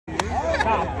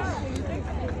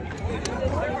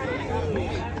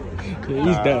Yeah,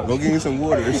 he's done. Go get me some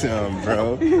water or something,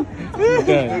 bro. He's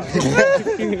done.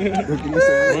 Go get me some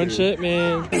water. One shot,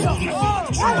 man.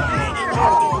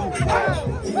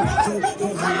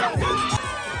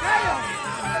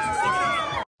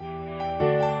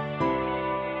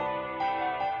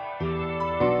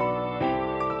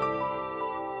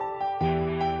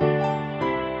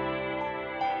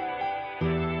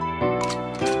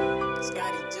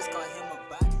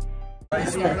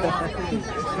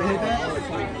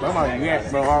 I'm like, yeah,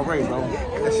 bro, already, bro.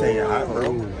 That shit ain't hot,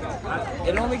 bro.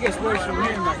 It only gets worse from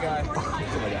here, my guy.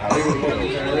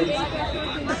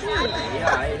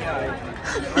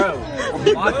 Bro,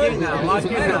 lock in now, lock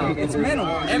in now. It's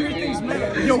minimal. Everything's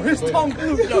minimal. Yo, his tongue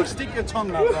blue. Yo, stick your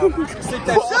tongue out, bro. Stick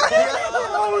that shit.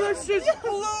 Oh, that shit's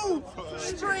blue.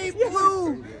 Straight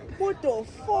blue. What the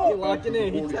fuck? He locking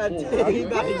in. He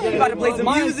about to play some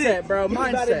music, bro. Mindset. He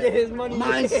about to get his money.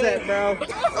 Mindset, bro. Get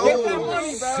that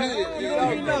money, bro. You don't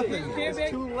need nothing. It's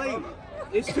too late.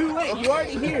 It's too late. You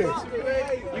already here.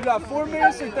 You got 4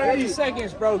 minutes and 30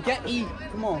 seconds, bro. Eat.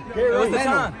 Come on. What's the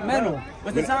time? Mental.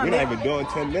 What's the time? We're not even doing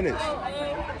 10 minutes.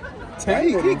 10?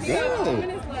 He good.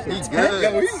 He's good.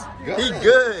 Yo, He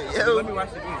good. Yo. Let me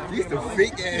watch the game. He's the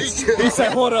fake ass. He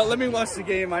said, hold up. Let me watch the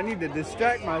game. I need to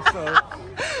distract myself.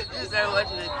 He said,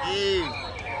 watching the game.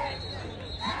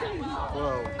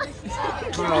 Bro.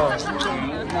 Nah.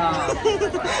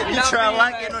 He trying to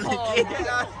lock in on the game.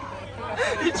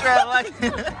 He trying to lock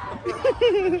in.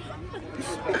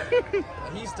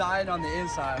 He's dying on the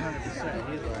inside, 100%.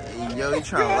 He's like, yo, he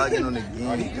trying to lock in on the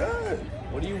game. He good.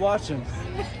 what are you watching?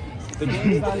 The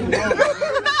game's not even over.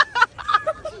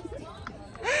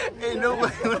 Ain't no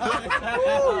way.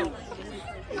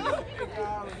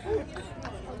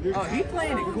 Oh, he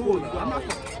playing it cool though. I'm not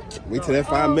gonna... Wait till that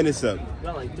 5 minutes up.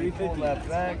 Got like 350 left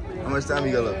back. How much time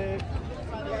you got left?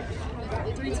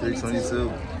 3:22.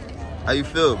 How you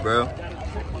feel, bro?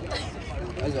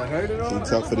 Has it hurt at all? He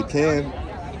talk for the can.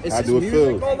 Is How his do it music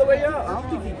feel? all the way up? I don't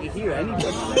think you can hear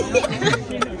anything.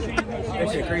 That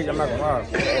shit crazy. I'm not gonna lie.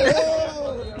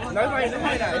 No, it's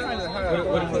not that.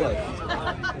 What do you like?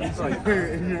 It's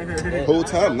like Whole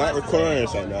time, not recording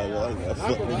right now.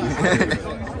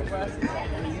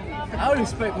 I would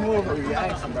expect more of a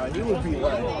reaction, bro. He would be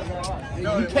like,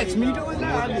 you catch me doing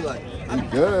that? I'd be like, You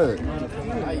good.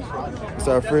 It's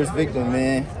our first victim,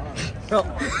 man.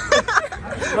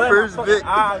 First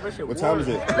victim. What time is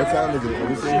it? What time is it? Let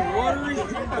me see.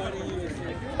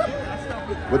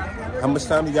 How much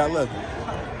time you got left?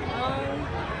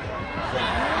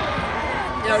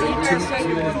 yo, eat that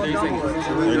second one on double.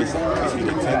 30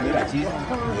 seconds. 10 minutes.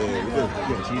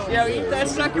 Yo, eat that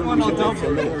second one on double.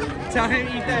 Tell him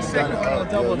eat that second one on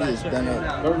double that shit.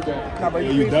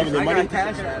 You double the I money? got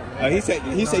cash out. He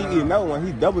said you eat another one.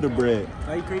 He doubled the bread.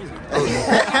 Are you crazy? What's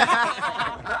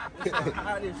the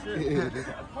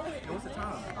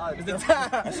time? It's the time.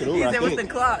 That shit over, He I said, what's the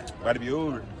think. clock? About to be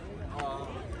over.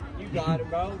 You got it,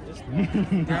 bro. Just got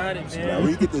it, Now, man.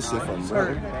 where you get this shit from,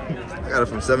 bro? I got it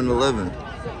from 7-Eleven. I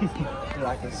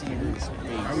can see his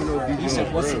face. He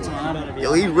said, what's the time?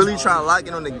 Yo, he really trying to lock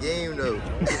in on the game, though.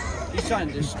 He's trying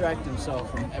to distract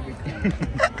himself from everything.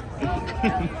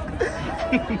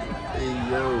 Hey,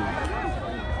 yo.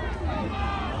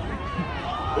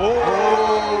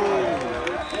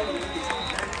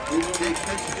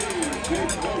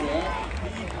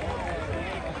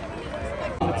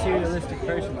 Materialistic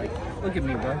person, like, look at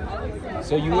me, bro.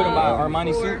 So you wouldn't buy an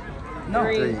Armani suit? No.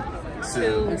 3,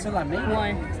 2, Until I make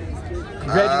one.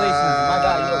 Congratulations, my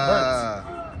guy, you're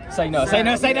burnt. Say no, say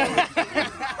no, say no.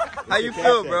 How you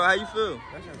feel, bro? How you feel?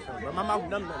 My mouth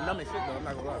numb as shit, though. I'm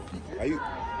not gonna lie. Are you?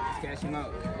 Cash him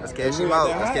out. Let's cash him out.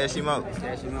 Let's cash him out.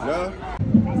 Cash him out. No.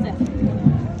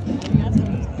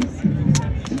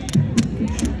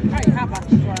 Alright, how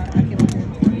about you? I can look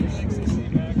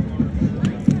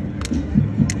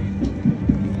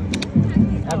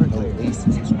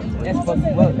That's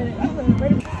fucking what?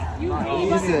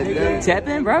 Tap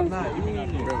in, bro.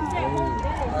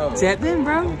 Tap in,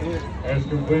 bro. As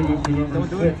completed to number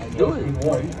 6, Justin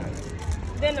White.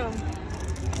 Denim.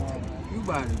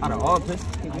 Out of all this.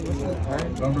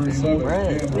 Number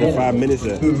 11, Where 5 minutes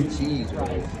at?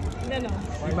 Denim.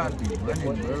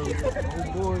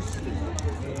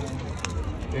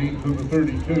 8 to the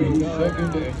 32,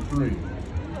 second and 3.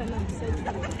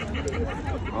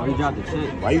 Oh, he got the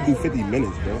shit. Why you do 50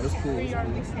 minutes, bro? That's cool. You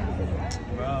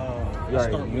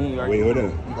already me. Wait, hold on.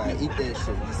 You gotta eat that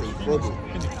shit. You say fuck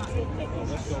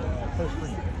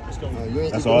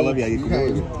it. That's all of you. You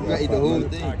gotta eat the whole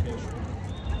thing.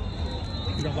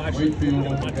 Wakefield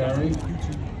on the carry.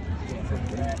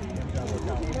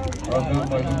 Brought down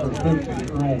by number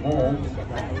 50, Earl Hall.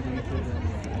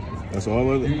 That's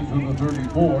all of it. He's from the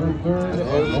 34, third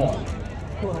and long.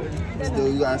 Still,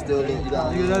 you gotta still look. You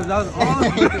gotta. That was all.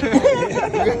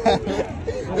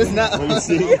 It's not. Let me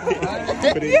see.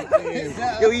 Put it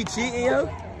in. Yo, he cheating, yo?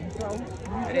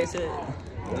 That's it.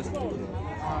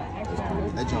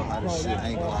 That joint hot as shit. I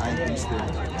ain't gonna lie. I ain't gonna still.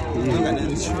 You got nothing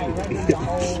to shoot.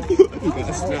 You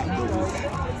gotta snap, bro.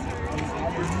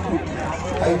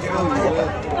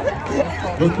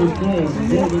 Kutztown,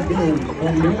 Golden Gold,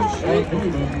 from the South Haven,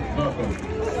 nothing.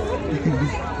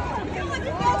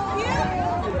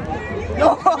 No,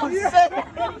 shit.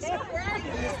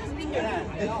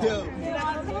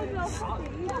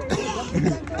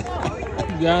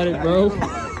 You got it, bro.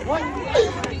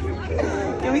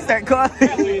 Can we start calling?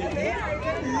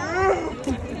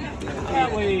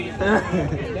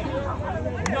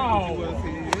 No.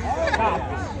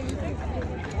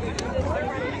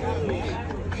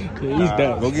 He's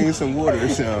done. Go get me some water or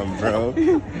something, bro.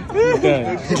 He's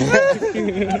done.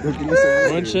 Go get me some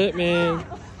water. One chip, man.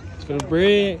 It's for the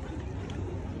bread.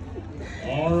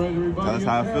 All right, everybody. That's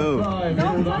how I feel. That's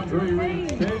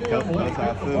how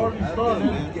I feel.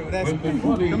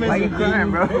 Why you crying,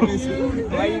 bro?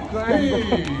 Why you crying?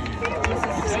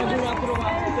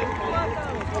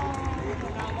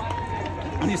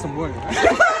 I need some water.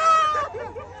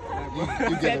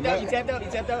 You get You tapped out.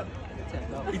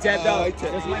 He tapped out.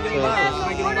 That's my game.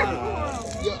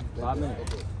 5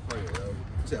 minutes.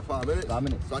 You said 5 minutes? 5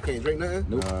 minutes. So I can't drink nothing?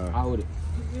 Nope. I'll hold it.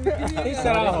 He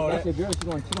said I'll hold That's it. your girl.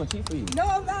 She gonna cheat for you. No,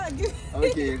 I'm not.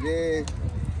 Okay, then.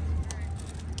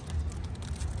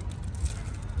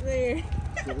 There.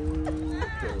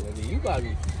 You gotta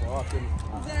be fucking.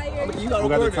 You gotta Who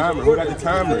got the record timer? this. Who got the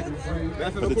timer?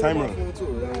 Put Put the timer on.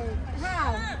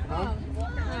 How?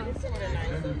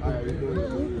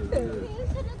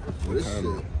 What is shit?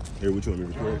 Here, what you want me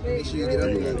to record? Make sure you get up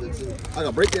and get it too. I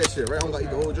gotta break that shit, right? I don't gotta eat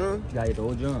the whole drum. You gotta eat the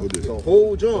whole drum. Hold this. The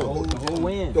whole drum. The whole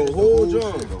win. The whole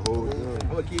drum. The whole drum. I'm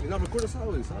gonna keep it. No, I'm recording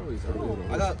sideways.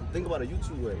 I gotta think about a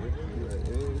YouTube way.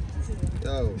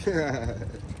 Yo.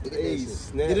 Hey,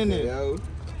 snap. Get in there, yo.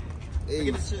 Hey. Look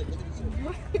at this shit.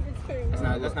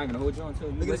 That's not gonna hold you on too.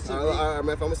 Look at this shit. Alright,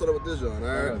 man. I'm gonna start up with this joint,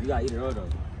 alright? You gotta eat it all though.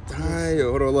 Damn, yo,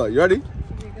 hold on, look. You ready?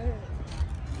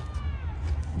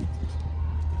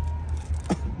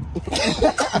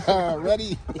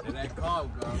 Ready? That car,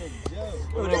 bro.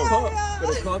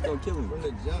 The cough gonna kill him. But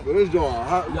this joint,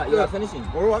 You gotta finish it.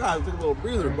 Bro, I gotta take a little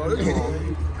breather, bro. This joint.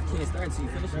 I can't start until you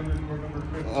finish it.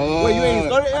 Wait, you ain't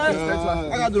started yet?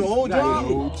 I gotta do the whole job.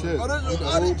 The whole chip. Oh, this is the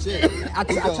whole chip. I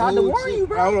tried to warn you,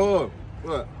 bro. Hold on.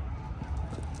 What?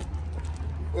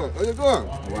 Where you going?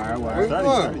 Where you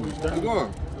going? Where you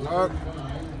going?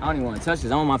 I don't even want to touch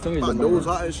this. I want my fingers My to nose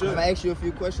hot and shit. I'm gonna ask you a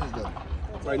few questions though.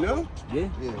 Right now? Yeah.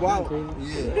 Wow.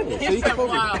 Yeah. So you can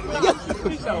focus.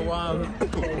 He's so wild.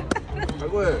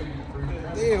 Go ahead.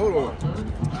 Damn, hold on.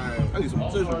 Alright, I need some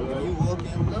tissue, bro.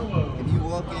 If you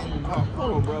walk in,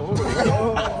 Hold on, bro. Hold on.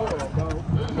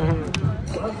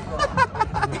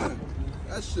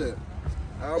 That shit.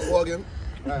 I'm walking.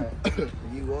 alright. If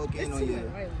you walk in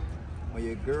on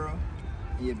your girl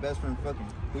and your best friend fucking,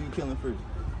 who you killing first?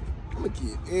 I'm gonna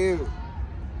keep in.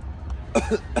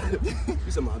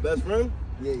 You said my best friend?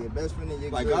 Yeah, your best friend and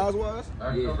your Like girl. guys wise?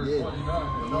 Yeah.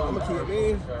 I'm gonna keep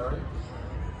in.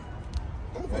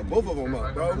 I'm gonna fuck both of them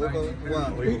up, bro.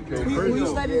 Wow. Who you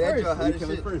studying Yeah, that's first? your hot as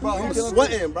shit. Bro, I'm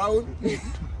sweating, bro.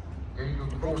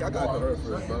 I gotta go her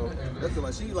first, bro. That's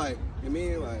like she like, you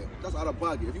mean like that's out of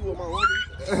pocket. If you want my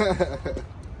homie,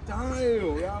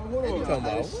 damn, y'all, hold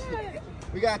on.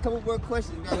 We got a couple more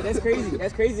questions. Yo, that's crazy.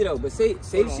 That's crazy though. But say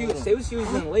she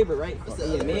was in labor, right?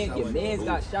 And your man's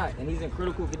got shot and he's in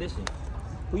critical condition.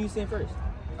 Who you seeing first?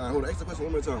 Alright, hold on. Ask the question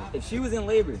one more time. If she was in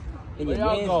labor and your Where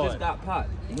y'all man going? just got popped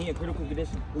and he in critical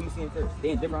condition, who you seeing first? They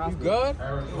in different You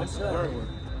hospitals. good?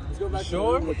 Let's go back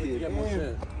Sure? to the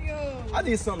room. I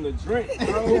need something to drink,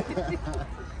 bro.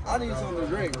 I need something to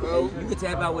drink, bro. You can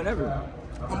tap out whenever.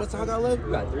 How much time I got left?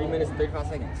 You got 3 minutes and 35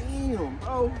 seconds. Damn,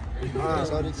 bro. Alright,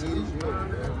 so the cheat is real.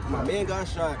 My man got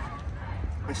shot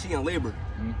and she in labor.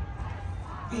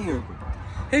 Damn.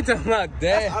 He talking about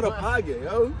That's that. out of pocket,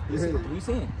 yo. Who you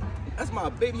seeing? That's my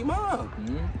baby mom.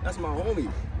 That's my homie.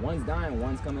 One's dying,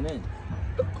 one's coming in.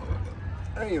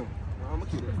 Damn. I'm a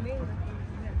kid.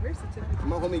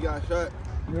 My homie got shot.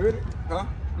 You heard it? Huh?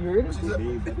 You heard What it? she said?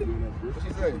 What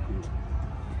she say?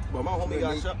 But my homie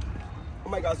got shot. I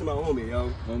might got to my homie,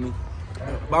 yo. Homie.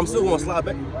 But I'm still gonna slide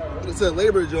back. It said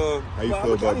labor, John. How you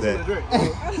feel about that?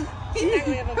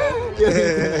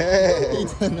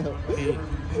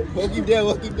 Walk him down,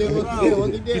 walk him down, walk him down, walk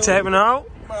him down. You tapping out?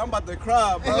 Bro, I'm about to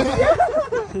cry,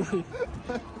 bro.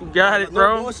 You got it,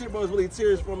 bro. No bullshit, bro. It's really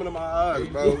tears forming in my eyes,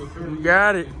 bro. You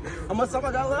got it. How much time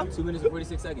I got left? 2 minutes and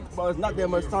 46 seconds. Bro, it's not that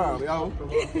much time, yo.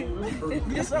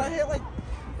 It's right here, like.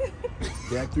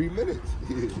 Yeah, 3 minutes.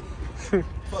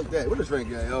 Fuck that. What a drink,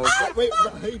 yeah, yo. Wait,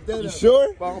 bro, I hate that. You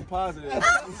sure? Bro, I'm positive. You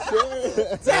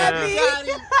sure?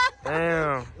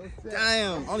 Damn.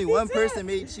 Damn. Only one person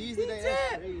made cheese today.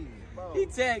 That's crazy. He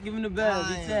tagged. Give him the bell.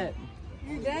 He tagged.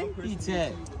 You done? He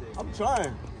tagged. I'm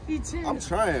trying. He too. I'm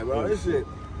trying, bro. This shit.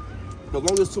 The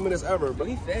longest 2 minutes ever, Bro, bro.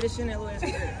 he fetish in that little ass.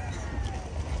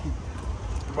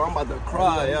 Bro, I'm about to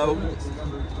cry, yo.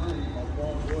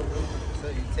 So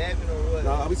you tapping or what?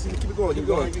 Nah, we see. Keep it going. Keep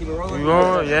going. Keep it rolling. You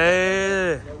going?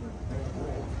 Yeah.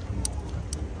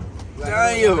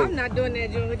 Damn. I'm not doing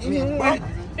that, George.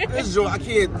 This joint, I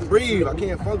can't breathe. I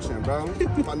can't function, bro.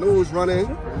 My nose running.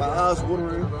 My eyes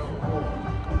watering.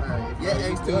 Yeah,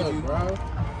 ex told you.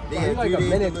 They had like 3 a days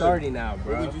minute to 30 live. now, What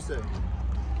bro. would you say?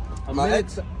 My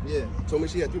ex Yeah. told me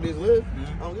she had 3 days to live.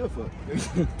 I don't give a fuck.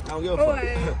 I don't give a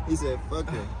fuck. He said, fuck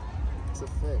it. It's a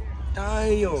fact.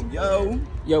 Damn, yo.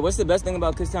 Yo, what's the best thing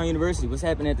about Kutztown University? What's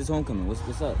happening at this homecoming?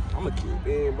 What's up? I'm a kid,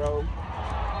 man, bro.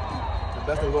 The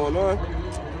best thing going on.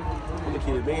 I'm a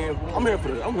kid, man. I'm here for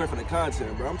the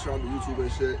content, bro. I'm trying to do YouTube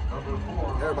and shit.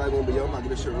 Everybody gonna be yo. I'm not getting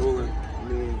this shit rolling. I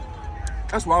mean,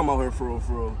 that's why I'm out here for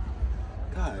real.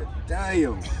 God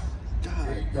damn. God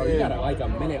Bro, you got like a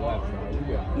minute left,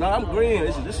 bro. Nah, I'm green.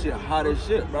 This shit hot as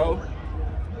shit, bro.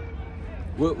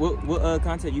 What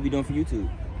content you be doing for YouTube?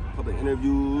 Public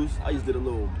interviews. I just did a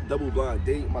little double blind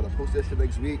date. I'm about to post that shit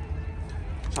next week.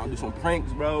 Trying to do some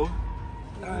pranks, bro.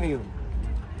 Damn.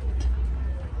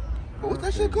 But what's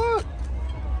that shit called?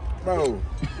 Bro.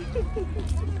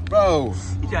 Bro.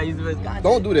 You try to use the best content.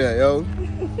 Don't do that, yo.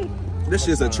 This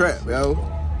shit's a trap, yo.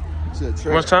 This shit a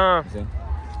trap. What's time?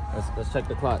 Let's check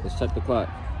the clock.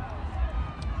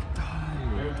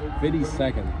 50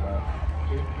 seconds, bro.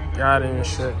 Got it and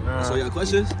shit, man. So, y'all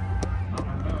questions?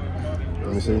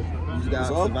 Let me see. You just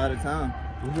got about a time.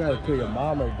 You gotta kill your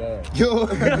mom or dad. Yo.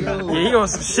 Yeah, he on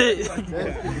some shit. He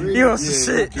on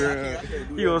some shit.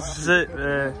 He on some shit,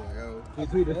 man. He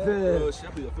plead the Yo, fifth. shit,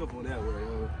 I plead the fifth on that word,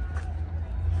 yo.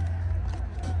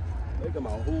 Look at my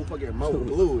whole fucking mouth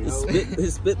blue, yo.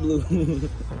 His spit blue.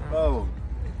 Bro.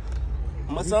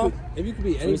 Myself? If you could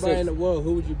be anybody in the world,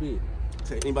 who would you be?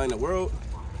 Take anybody in the world?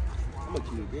 I'm gonna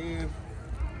keep it in.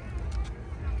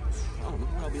 I don't know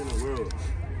who I'll be in the world.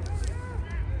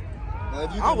 I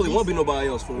don't really want to be nobody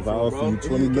else for If I real, offer bro. you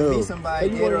 20 Be mil. somebody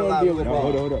Who you dead or wanna alive. be who would with?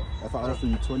 it be? Hold up. If I offer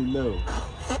you 20 mil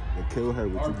and kill her,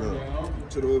 what you doing?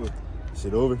 Shit over.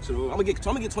 Shit over? Shit over. I'm gonna get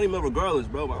 20 mil regardless,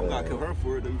 bro. But I'm gonna kill her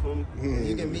for it, though, you feel me?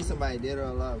 You can meet somebody dead or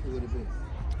alive. Who would it be?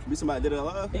 Be somebody dead or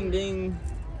alive? Ding ding.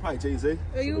 Probably Jay-Z.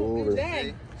 You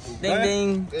dead. Ding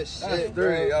ding. Good shit, Dirty,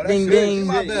 bro. yo. Ding, That shit- ding.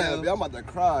 My bad, yo. I'm about to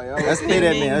cry, yo. Let's pay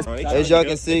that man. As y'all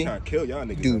can see, Trying to kill y'all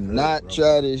niggas. do up there, not bro.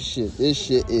 try this shit. This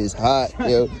shit is hot,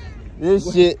 yo.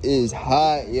 This shit is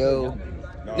hot, yo.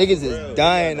 Nah, Niggas for is real,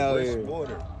 dying you gotta out waste here.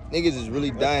 water. Niggas is really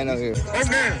dying out here. Oh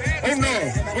no!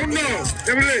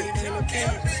 Emily!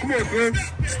 Come on, bro.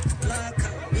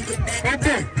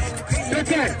 Okay.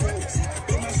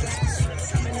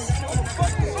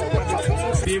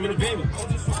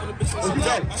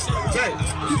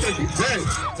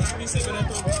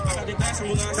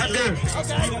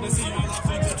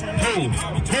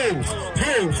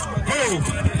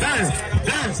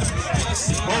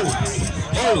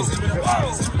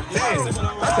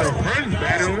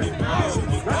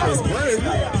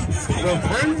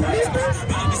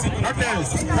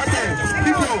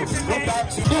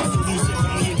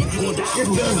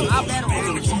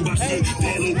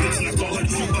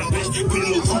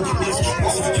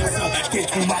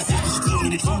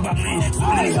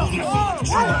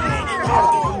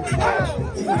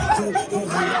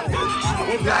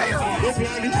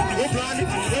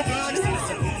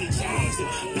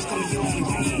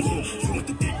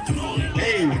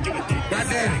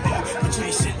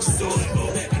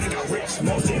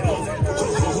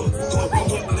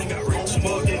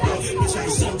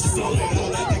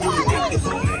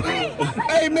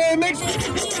 Hey man, make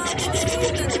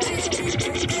sure.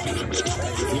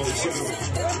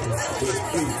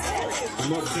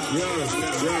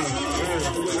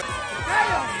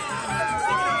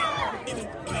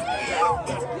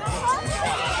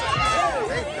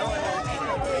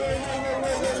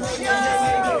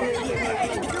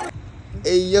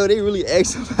 Hey, yo, they really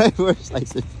asked somebody for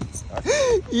slices.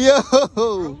 Yo.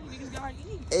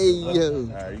 Hey, yo.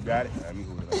 Alright, you got it. Let me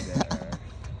move it like that. Alright.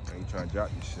 I ain't trying to drop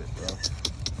this shit,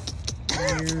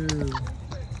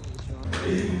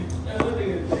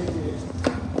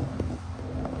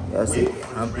 bro. That's it.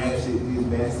 I'm Brand shit, these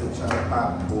man still trying to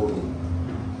pop, boy.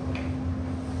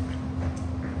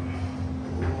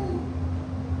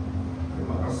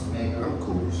 I'm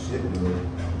cool as shit, bro.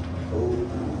 Oh.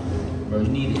 Bro, you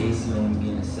need an AC on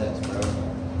being in sex, bro.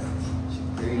 Shit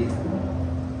crazy.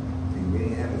 Dude, we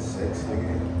ain't having sex,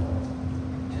 nigga.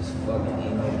 Just fucking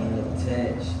ain't no being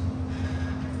attached.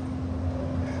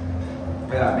 I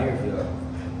got bigger for y'all.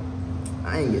 I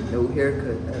ain't get no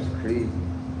haircut. That's crazy.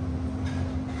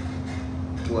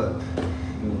 What?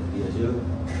 Yes, you?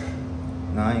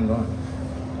 Nah, I ain't going.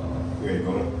 You ain't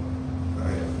going?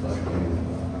 Fuck you.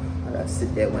 I gotta sit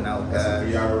that one out, That's a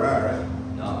guys. 3-hour ride, right?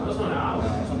 No, that's not an hour.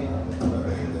 That's only an hour. No,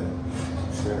 that ain't that.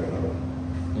 Shit, I don't know.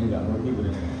 You got more people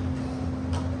than that.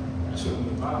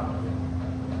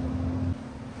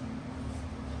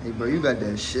 Hey, bro, you got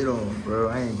that shit on, bro.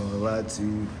 I ain't gonna lie to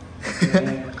you.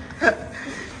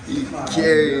 You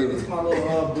carried it. It's my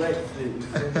little black fit.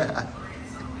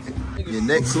 Your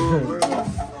neck cool, bro?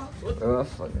 Bro, my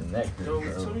fucking neck hurt,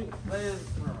 bro.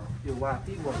 Yo, why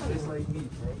people face like me,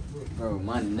 bro? Bro,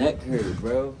 my neck hurt,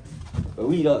 bro. But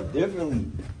we up differently.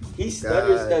 He's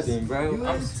stutter stepping, bro.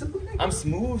 I'm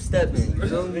smooth stepping. You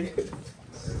feel me?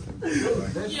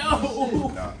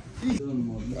 Yo!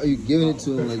 Are you giving it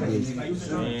to him like this?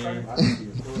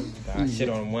 Got shit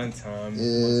on one time.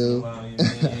 Ew.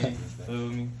 Feel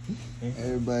me?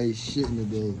 Everybody's shitting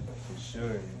today. For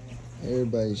sure.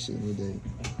 Everybody's shitting today.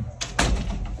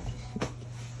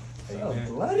 How you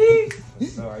been? Bloody?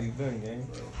 So how you been, gang?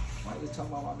 Why you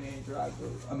talking about my man drive, bro?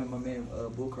 I mean, my man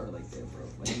bull car like that, bro.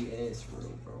 Like he ass for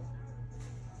real, bro.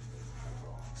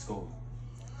 Let's go.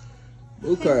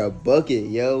 Bukar a bucket,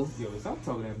 yo. Yo, stop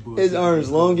talking that bullshit. His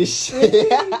arms long as shit.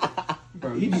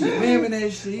 Bro, he be spamming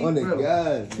that shit. On the bro.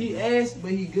 God. He ass,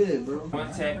 but he good, bro.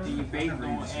 One tap to your face,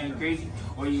 don't act crazy,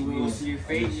 or you will see your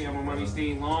face. Yeah, my money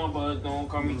stay long, but don't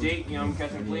call me Jake. Yeah, I'm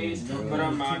catching plays, but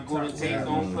I'm not gonna take.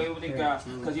 Don't play with the guy,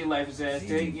 cause your life is at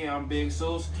stake. Yeah, I'm big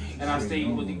sauce, and I stay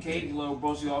with the cake. Little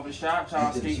broski off the shop,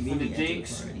 child steak for the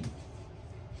Jakes.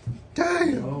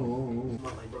 Damn. Oh. I'm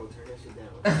like, bro, turn that shit down.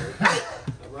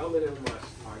 I'm rubbing in my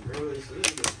grandma sleep,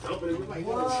 dumping it. Like,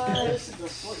 what? That shit the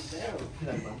fuck down.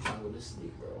 Like, bro, I'm trying to go to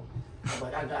sleep, bro. I'm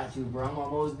like, I got you, bro. I'm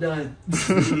almost done.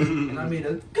 And I made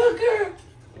a cooker.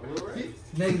 Alright.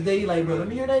 Next day, he like, bro, let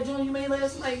me hear that joint you made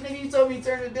last night. Nigga, you told me to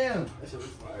turn it down. That shit was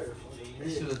fire.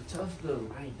 That shit was tough, though.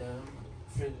 I ain't done.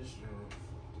 Finish.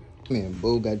 Man,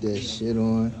 Bo got that shit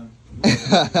on.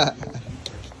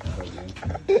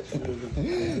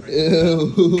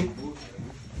 Ew.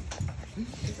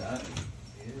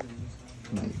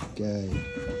 My God.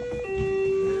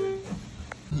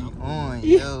 He on,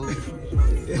 yo.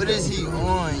 What is he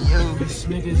on, yo? This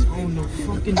nigga's on the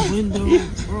fucking window,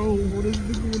 bro. What is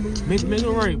the window? Make it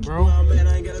right, bro. I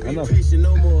know.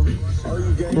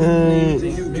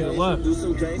 What?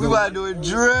 We about to do a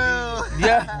drill.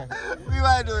 Yeah. We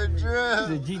about to do a drill.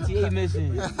 It's a GTA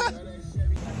mission.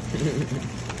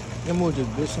 I'm gonna just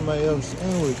bitch somebody else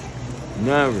sandwich.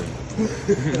 Never.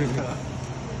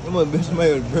 I'm gonna bitch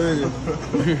somebody else burger.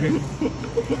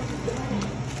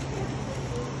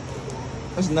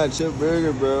 That's not your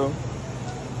burger, bro.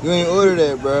 You ain't order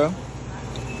that, bro.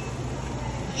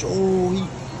 Oh, he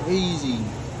crazy.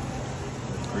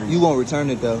 You won't return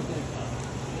it though.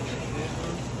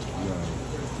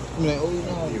 I'm like, oh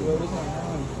no, bro, this not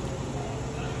wrong.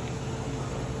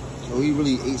 So he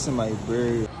really ate somebody's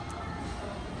burger.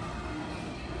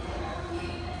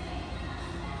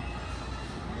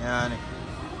 Yannick.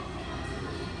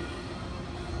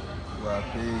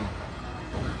 Wapi.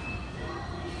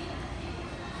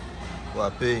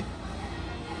 Wapi.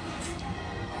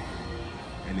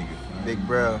 That nigga fine. Big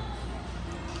bro.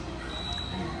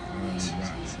 That nigga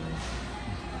fine.